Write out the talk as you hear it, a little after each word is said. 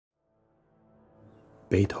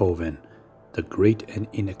Beethoven, the great and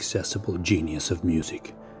inaccessible genius of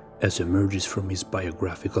music, as emerges from his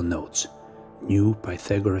biographical notes, knew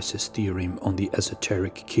Pythagoras' theorem on the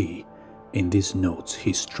esoteric key. In these notes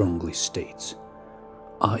he strongly states,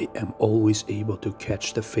 "I am always able to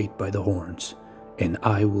catch the fate by the horns, and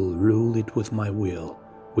I will rule it with my will,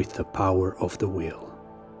 with the power of the will."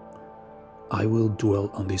 I will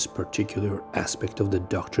dwell on this particular aspect of the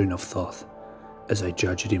doctrine of Thoth, as I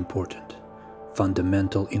judge it important,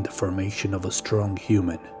 fundamental in the formation of a strong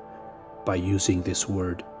human, by using this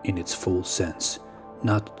word in its full sense,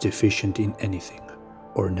 not deficient in anything,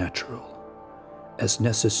 or natural, as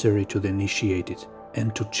necessary to the initiated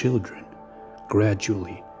and to children,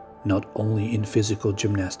 gradually, not only in physical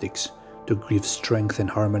gymnastics, to give strength and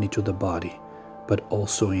harmony to the body, but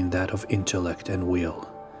also in that of intellect and will,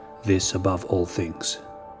 this above all things,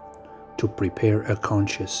 to prepare a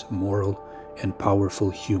conscious, moral, and powerful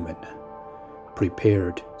human,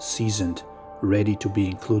 prepared, seasoned, ready to be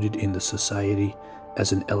included in the society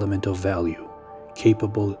as an element of value,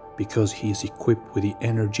 capable because he is equipped with the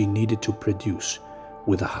energy needed to produce,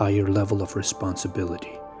 with a higher level of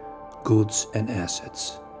responsibility, goods and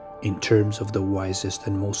assets, in terms of the wisest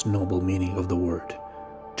and most noble meaning of the word,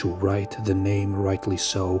 to write the name rightly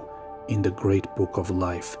so in the great book of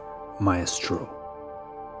life, Maestro.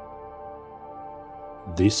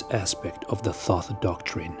 This aspect of the Thoth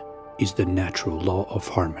doctrine is the natural law of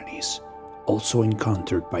harmonies, also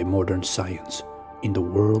encountered by modern science in the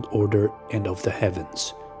world order and of the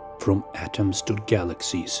heavens, from atoms to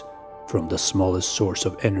galaxies, from the smallest source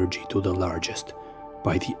of energy to the largest,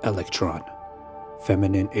 by the electron,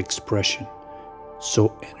 feminine expression,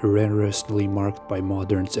 so erroneously marked by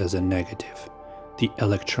moderns as a negative. The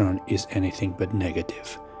electron is anything but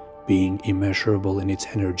negative, being immeasurable in its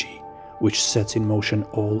energy, which sets in motion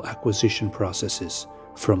all acquisition processes,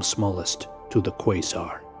 from smallest to the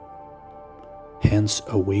quasar. Hence,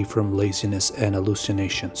 away from laziness and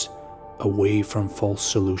hallucinations, away from false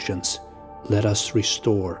solutions, let us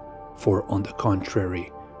restore, for on the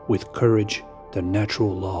contrary, with courage, the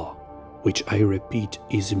natural law, which I repeat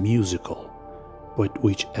is musical, but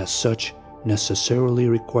which as such necessarily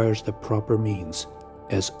requires the proper means,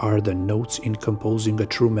 as are the notes in composing a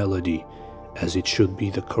true melody, as it should be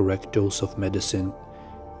the correct dose of medicine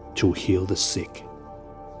to heal the sick.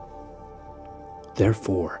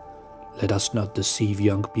 Therefore, let us not deceive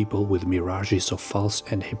young people with mirages of false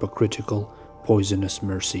and hypocritical, poisonous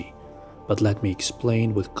mercy, but let me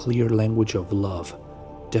explain with clear language of love,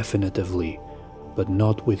 definitively, but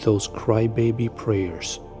not with those crybaby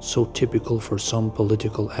prayers so typical for some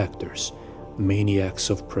political actors, maniacs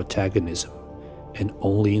of protagonism, and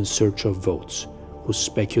only in search of votes, who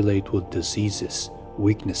speculate with diseases,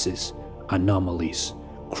 weaknesses, anomalies,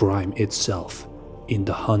 crime itself, in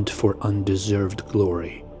the hunt for undeserved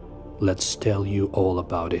glory. Let's tell you all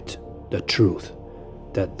about it, the truth,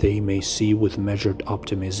 that they may see with measured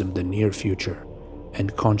optimism the near future,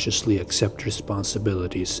 and consciously accept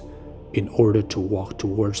responsibilities in order to walk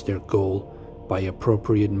towards their goal by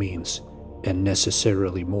appropriate means and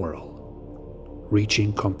necessarily moral,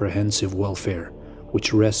 reaching comprehensive welfare,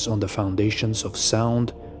 which rests on the foundations of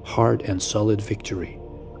sound, hard and solid victory.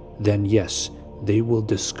 Then yes, they will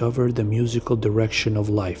discover the musical direction of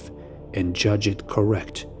life and judge it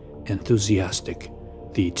correct, enthusiastic,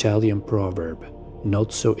 the Italian proverb,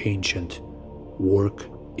 not so ancient, work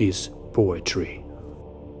is poetry.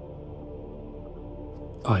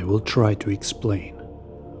 I will try to explain.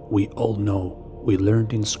 We all know, we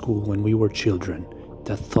learned in school when we were children,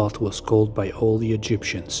 that Thoth was called by all the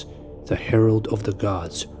Egyptians the herald of the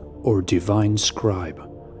gods, or divine scribe.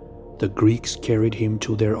 The Greeks carried him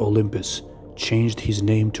to their Olympus, changed his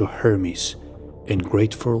name to Hermes, and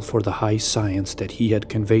grateful for the high science that he had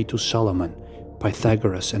conveyed to Solomon,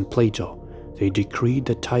 Pythagoras and Plato, they decreed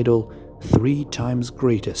the title 3 times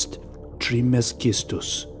greatest,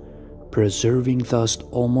 Trismegistus, preserving thus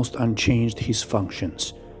almost unchanged his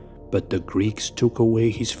functions. But the Greeks took away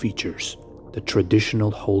his features, the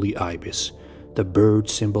traditional holy ibis, the bird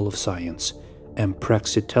symbol of science, and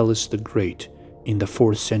Praxiteles the Great in the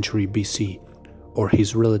 4th century BC, or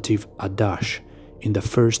his relative Adash in the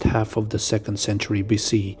first half of the 2nd century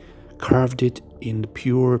BC, carved it in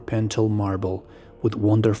pure pental marble with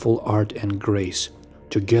wonderful art and grace,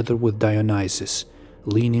 together with Dionysus,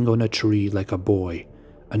 leaning on a tree like a boy,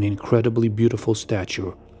 an incredibly beautiful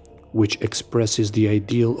statue, which expresses the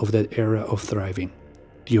ideal of that era of thriving.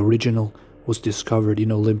 The original was discovered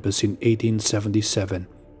in Olympus in 1877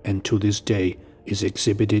 and to this day is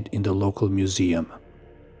exhibited in the local museum.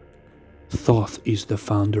 Thoth is the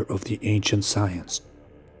founder of the ancient science,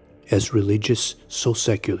 as religious, so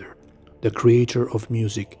secular, the creator of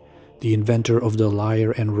music, the inventor of the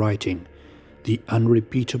lyre and writing, the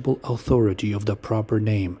unrepeatable authority of the proper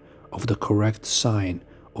name, of the correct sign,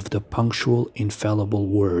 of the punctual, infallible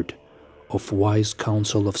word, of wise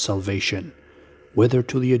counsel of salvation. Whether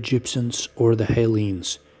to the Egyptians or the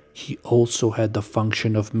Hellenes, he also had the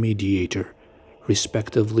function of mediator,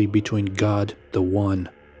 respectively between God the One,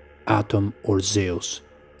 Atom or Zeus,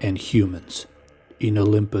 and humans, in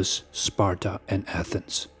Olympus, Sparta, and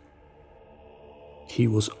Athens. He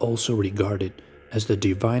was also regarded as the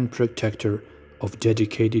divine protector of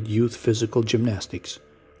dedicated youth physical gymnastics,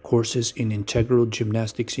 courses in integral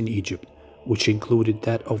gymnastics in Egypt, which included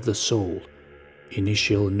that of the soul,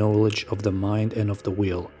 initial knowledge of the mind and of the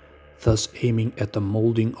will, thus aiming at the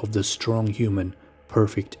molding of the strong human,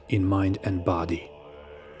 perfect in mind and body.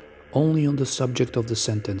 Only on the subject of the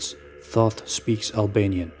sentence, Thoth Speaks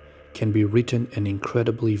Albanian, can be written an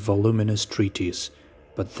incredibly voluminous treatise,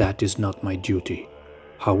 but that is not my duty.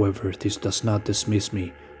 However, this does not dismiss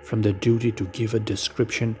me from the duty to give a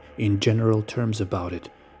description in general terms about it,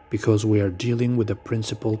 because we are dealing with the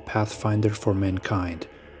principal pathfinder for mankind,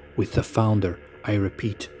 with the founder, I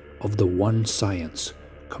repeat, of the one science,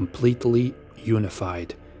 completely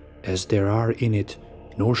unified, as there are in it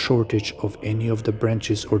no shortage of any of the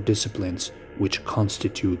branches or disciplines which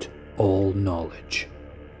constitute all knowledge.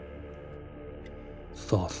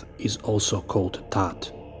 Thoth is also called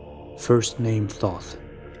Tat. First name Thoth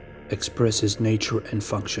expresses nature and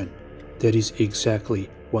function. That is exactly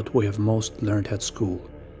what we have most learned at school.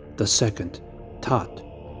 The second, Tat,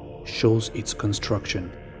 shows its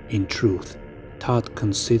construction. In truth, Tat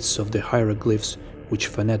consists of the hieroglyphs which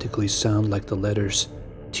phonetically sound like the letters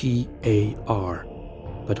T-A-R,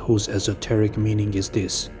 but whose esoteric meaning is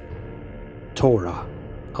this: Torah,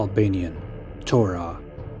 Albanian, Torah,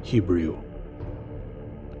 Hebrew.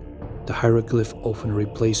 The hieroglyph often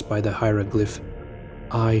replaced by the hieroglyph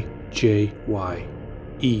I-J-Y,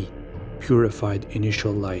 E, purified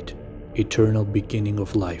initial light, eternal beginning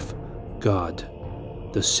of life, God.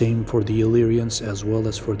 The same for the Illyrians as well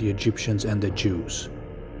as for the Egyptians and the Jews.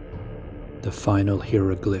 The final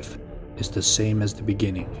hieroglyph is the same as the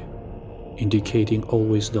beginning, indicating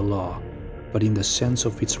always the law, but in the sense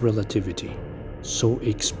of its relativity, so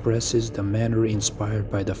expresses the manner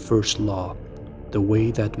inspired by the first law, the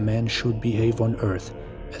way that man should behave on earth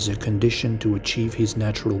as a condition to achieve his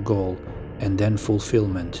natural goal, and then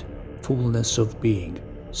fulfillment, fullness of being,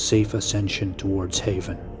 safe ascension towards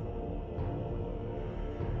haven.